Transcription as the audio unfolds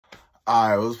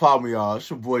Alright, what's poppin', y'all? It's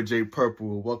your boy Jay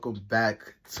Purple. Welcome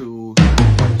back to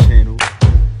my channel.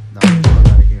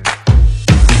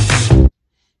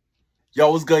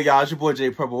 Yo, what's good, y'all? It's your boy Jay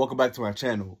Purple. Welcome back to my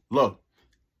channel. Look,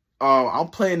 I'm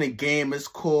playing a game. It's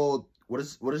called what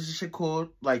is this shit called?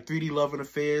 Like 3D Love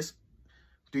Affairs,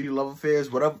 3D Love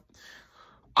Affairs, whatever.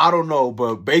 I don't know,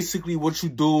 but basically what you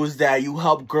do is that you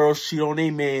help girls cheat on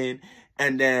their man,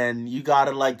 and then you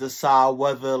gotta like decide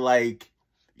whether like,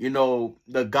 you know,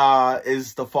 the guy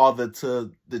is the father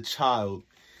to the child.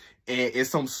 And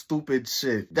it's some stupid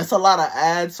shit. That's a lot of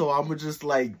ads, so I'm gonna just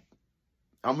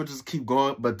keep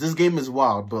going. But this game is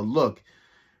wild. But look,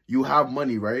 you have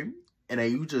money, right? And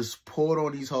then you just pour it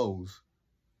on these hoes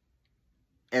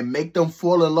and make them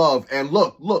fall in love. And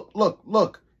look.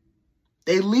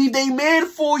 They leave their man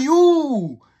for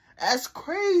you. That's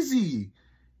crazy.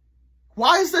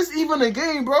 Why is this even a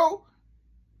game, bro?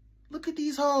 Look at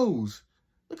these hoes.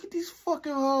 Look at these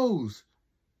fucking hoes.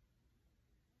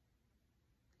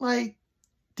 Like,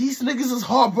 these niggas is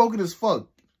heartbroken as fuck.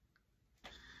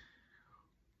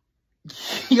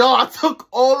 Yo, I took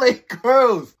all 8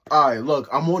 girls. Alright, look,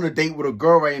 I'm on a date with a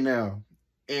girl right now.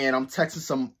 And I'm texting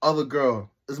some other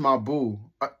girl. It's my boo.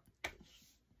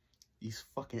 These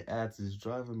fucking ads is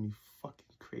driving me fucking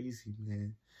crazy,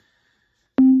 man.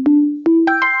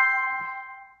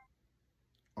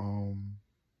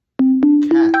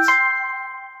 Cats.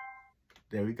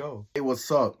 There we go. Hey, what's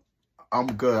up? I'm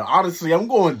good. Honestly, I'm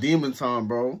going demon time,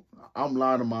 bro. I'm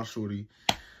lying to my shorty.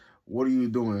 What are you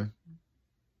doing?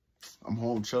 I'm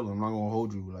home chilling. I'm not gonna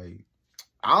hold you. Like,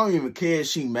 I don't even care if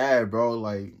she mad, bro.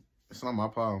 Like, it's not my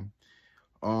problem.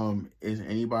 Is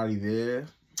anybody there?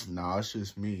 Nah, it's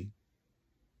just me.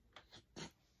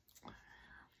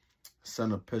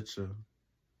 Send a picture.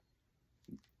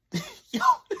 Yo,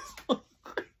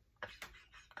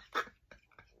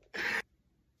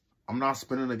 I'm not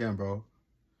spinning again, bro.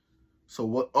 So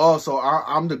what? Oh, so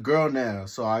I'm the girl now.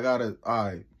 So I gotta. All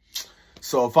right.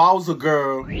 So if I was a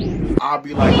girl, I'd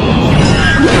be like,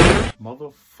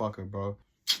 motherfucker, bro.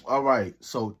 All right.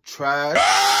 So trash.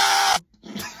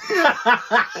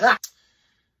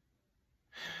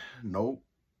 Nope.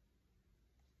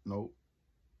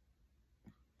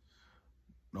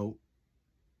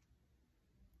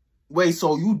 Wait,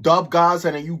 so you dub guys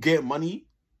and then you get money?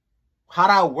 How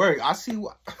that work? I see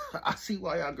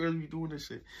why y'all girls be doing this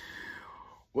shit.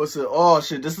 What's it? Oh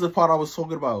shit, this is the part I was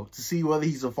talking about. To see whether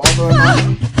he's a father or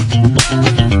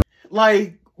not.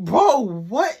 Like, bro,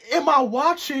 what am I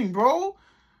watching, bro?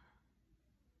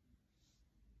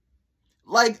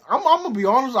 Like, I'm gonna be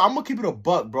honest, I'm gonna keep it a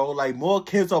buck, bro. Like, more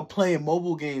kids are playing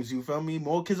mobile games, you feel me?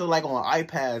 More kids are like on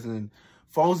iPads and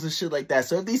phones and shit like that.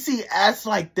 So if they see ads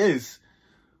like this,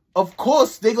 of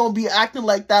course they gonna be acting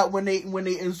like that when they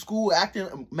in school,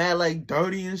 acting mad like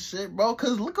dirty and shit, bro.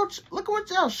 Cause look at what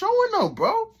y'all showing them,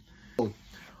 bro.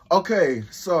 Okay,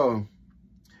 so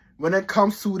when it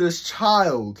comes to this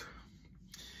child,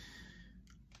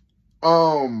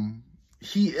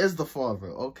 he is the father.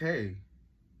 Okay,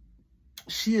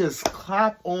 she is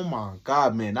clap. Oh my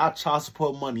god, man, that child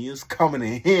support money is coming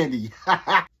in handy.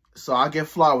 So I get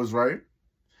flowers, right?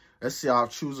 Let's see. I'll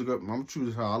choose a good. I'm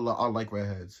choosing her. I like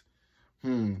redheads.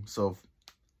 So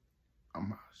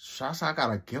should I say I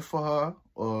got a gift for her,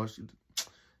 or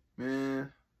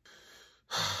man,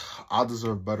 I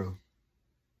deserve better.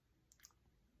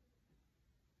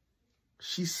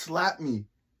 She slapped me.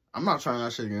 I'm not trying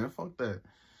that shit again. Fuck that.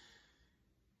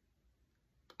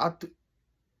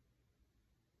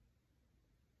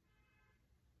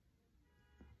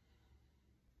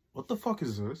 What the fuck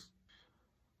is this?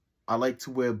 I like to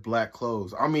wear black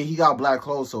clothes. I mean, he got black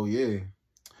clothes, so yeah.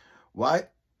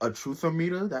 What? A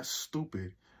truthometer? That's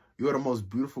stupid. You're the most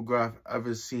beautiful girl I've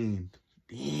ever seen.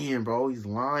 Damn, bro, he's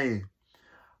lying.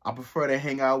 I prefer to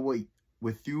hang out with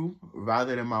you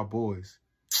rather than my boys.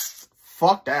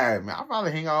 Fuck that, man. I'd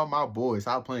rather hang out with my boys.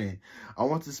 Stop playing. I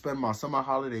want to spend my summer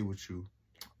holiday with you.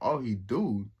 Oh, he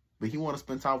do. But he want to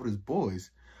spend time with his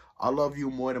boys. I love you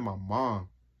more than my mom.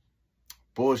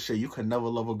 Bullshit. You could never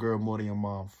love a girl more than your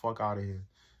mom. Fuck out of here.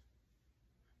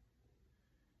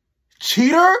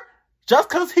 Cheater? Just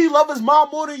because he love his mom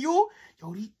more than you?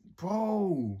 Yo,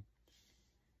 bro.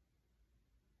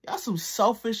 Y'all some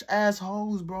selfish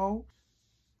assholes, bro.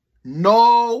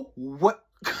 No. What?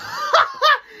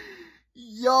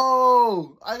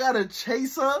 Yo, I gotta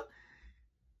chase her?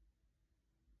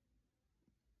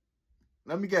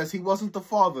 Let me guess, he wasn't the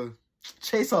father.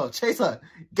 Chase her.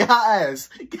 Get her ass.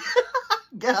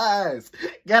 Get her ass.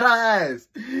 Get her ass.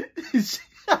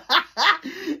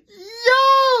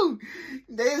 Yo,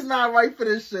 they's not right for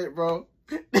this shit, bro.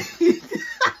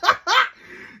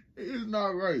 It's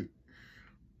not right.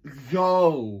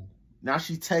 Yo. Now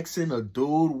she texting a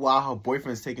dude while her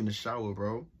boyfriend's taking a shower,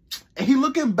 bro. And he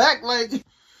looking back like...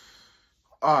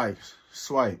 Alright,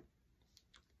 swipe.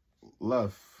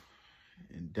 Left.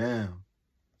 And down.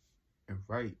 And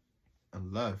right.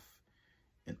 And left.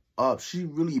 And up. She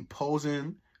really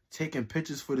posing, taking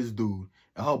pictures for this dude.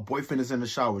 And her boyfriend is in the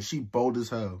shower. She bold as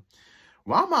hell.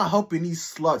 Why am I helping these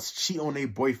sluts cheat on their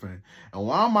boyfriend? And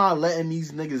why am I letting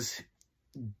these niggas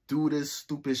do this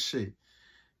stupid shit?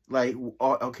 Like,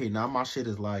 okay, now my shit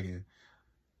is lagging.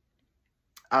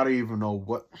 I don't even know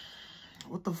what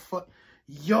the fuck.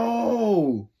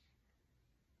 Yo!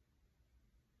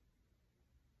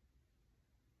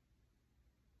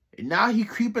 And now he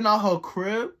creeping out her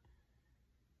crib?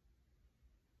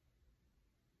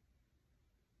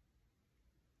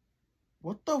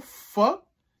 What the fuck?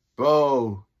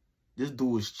 Bro, this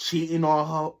dude is cheating on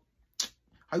her.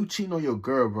 How you cheating on your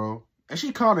girl, bro? And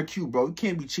she kind of cute, bro. You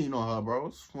can't be cheating on her, bro.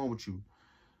 What's wrong with you?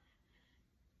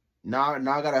 Now I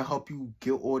gotta help you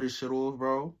get all this shit off,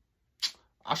 bro.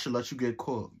 I should let you get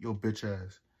caught, your bitch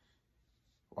ass.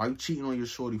 Why you cheating on your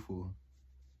shorty for?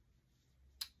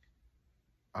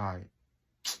 Alright.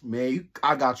 Man,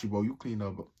 I got you, bro. You clean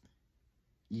up.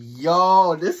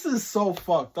 Yo, this is so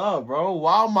fucked up, bro.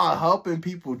 Why am I helping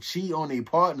people cheat on their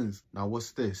partners? Now,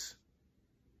 what's this?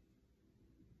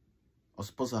 I'm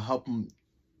supposed to help them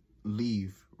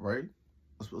leave, right?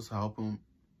 I'm supposed to help him.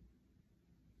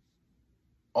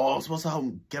 Oh, I'm supposed to help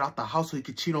him get out the house so he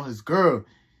can cheat on his girl.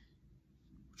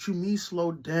 What you mean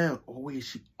slow down? Oh, wait, is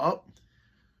she up?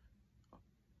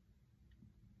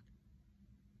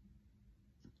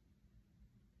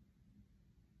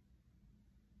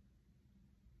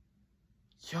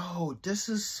 Yo, this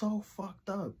is so fucked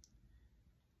up.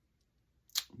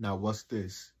 Now, what's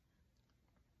this?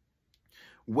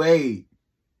 Wait.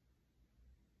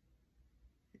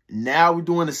 Now we're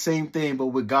doing the same thing, but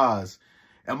with guys.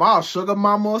 Am I a sugar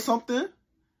mama or something?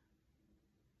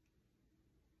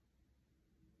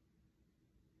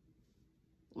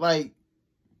 Like,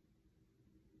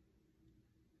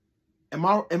 I'm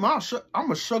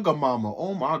a sugar mama.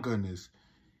 Oh my goodness.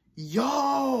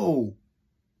 Yo.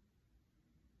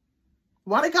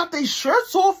 Why they got their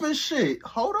shirts off and shit?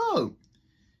 Hold up.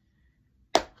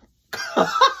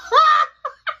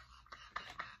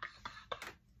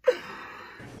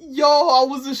 Yo, I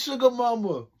was a sugar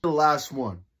mama. The last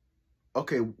one.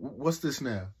 Okay, what's this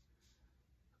now?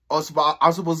 Oh,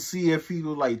 I'm supposed to see if he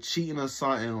was like cheating or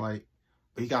something. Like,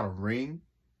 he got a ring.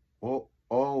 Oh,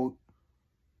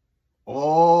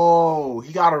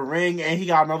 he got a ring and he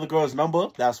got another girl's number.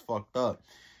 That's fucked up.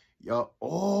 Yo,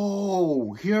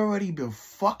 oh, he already been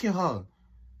fucking her.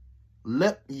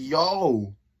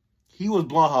 Yo, he was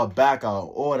blowing her back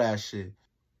out. All that shit.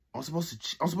 I'm supposed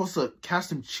to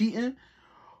catch him cheating.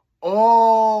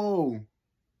 Oh.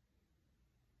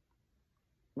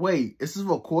 Wait, is this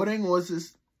recording or is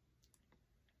this...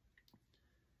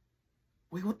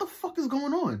 Wait, what the fuck is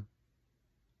going on?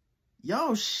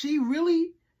 Yo, she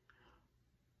really...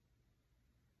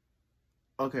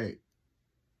 Okay.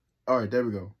 Alright, there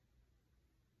we go.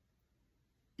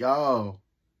 Yo.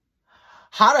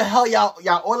 How the hell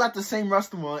y'all all at the same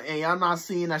restaurant and y'all not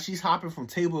seeing that she's hopping from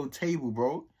table to table,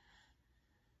 bro?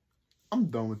 I'm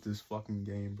done with this fucking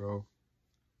game, bro.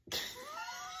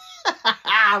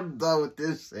 I'm done with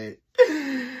this shit.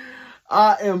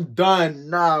 I am done.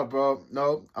 Nah, bro.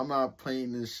 No, I'm not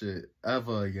playing this shit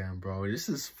ever again, bro. This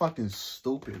is fucking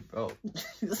stupid, bro.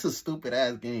 This is a stupid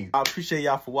ass game. I appreciate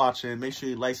y'all for watching. Make sure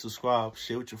you like, subscribe,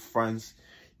 share with your friends.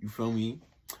 You feel me?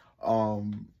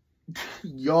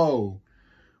 Yo,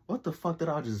 what the fuck did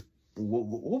I just...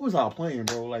 What was I playing,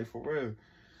 bro? Like, for real.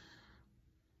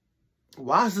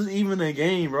 Why is this even a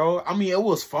game, bro? I mean, it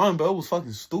was fun, but it was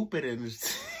fucking stupid and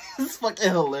it's fucking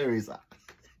hilarious.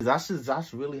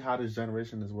 That's really how this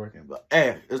generation is working. But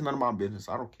hey, it's none of my business.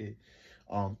 I don't care.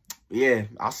 Yeah,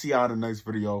 I'll see y'all in the next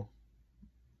video.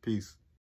 Peace.